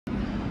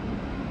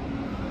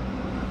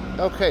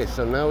Okay,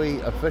 so now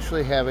we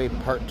officially have a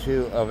part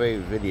 2 of a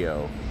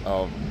video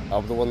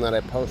of the one that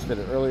I posted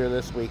earlier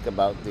this week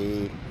about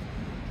the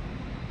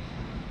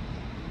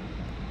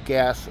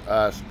gas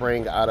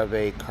spraying out of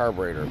a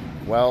carburetor.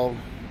 Well,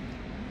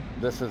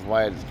 this is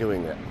why it's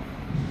doing it.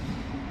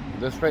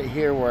 This right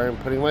here where I'm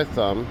putting my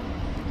thumb,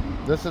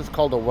 this is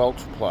called a Welch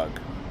plug.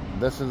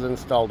 This is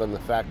installed in the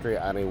factory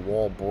on a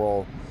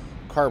Walbro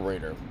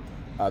carburetor.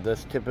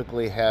 This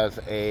typically has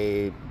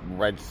a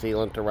red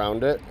sealant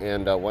around it,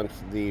 and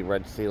once the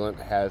red sealant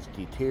has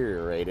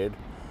deteriorated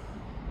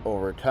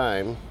over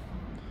time,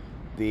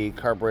 the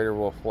carburetor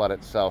will flood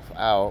itself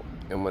out,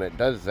 and when it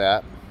does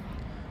that,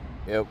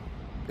 it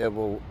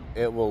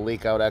will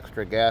leak out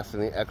extra gas,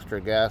 and the extra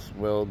gas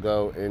will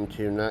go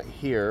into not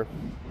here,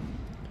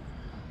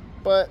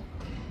 but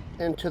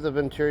into the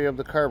venturi of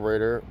the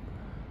carburetor,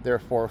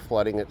 therefore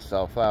flooding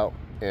itself out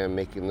and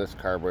making this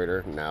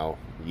carburetor now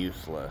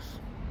useless.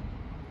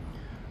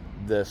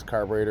 This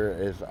carburetor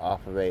is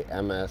off of a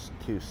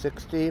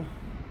MS260.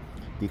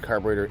 The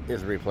carburetor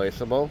is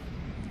replaceable.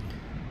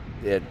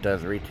 It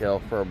does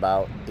retail for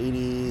about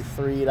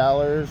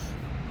 $83,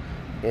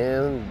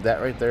 and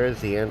that right there is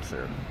the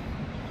answer.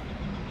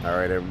 All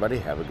right, everybody,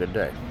 have a good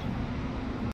day.